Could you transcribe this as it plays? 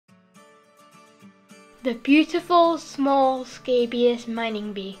The beautiful small scabious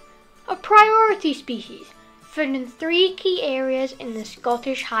mining bee, a priority species found in 3 key areas in the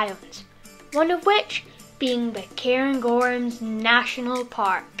Scottish Highlands, one of which being the Cairngorms National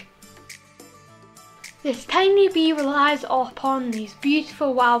Park. This tiny bee relies upon these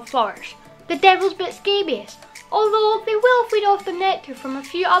beautiful wildflowers, the devil's bit scabious, although they will feed off the nectar from a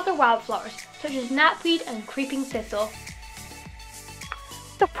few other wildflowers such as knapweed and creeping thistle.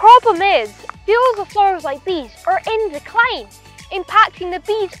 The problem is, fields of flowers like these are in decline, impacting the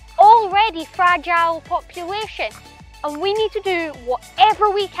bees' already fragile population, and we need to do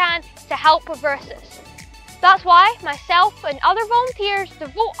whatever we can to help reverse this. That's why myself and other volunteers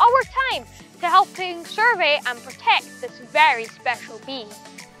devote our time to helping survey and protect this very special bee.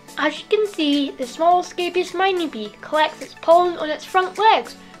 As you can see, the small scabious mining bee collects its pollen on its front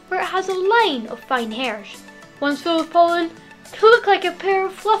legs, where it has a line of fine hairs. Once full of pollen, they look like a pair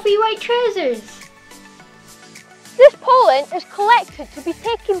of fluffy white trousers. This pollen is collected to be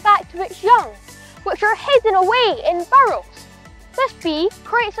taken back to its young, which are hidden away in burrows. This bee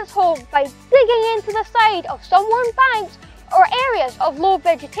creates its home by digging into the side of some worn banks or areas of low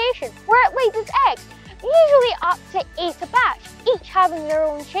vegetation where it lays its eggs, usually up to 8 a batch, each having their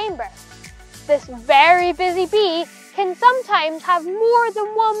own chamber. This very busy bee can sometimes have more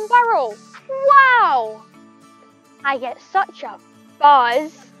than one burrow. Wow! I get such a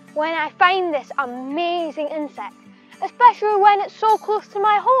buzz when I find this amazing insect, especially when it's so close to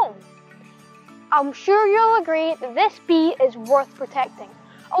my home. I'm sure you'll agree that this bee is worth protecting,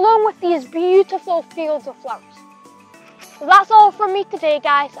 along with these beautiful fields of flowers. So that's all from me today,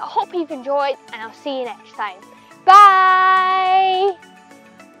 guys. I hope you've enjoyed, and I'll see you next time. Bye!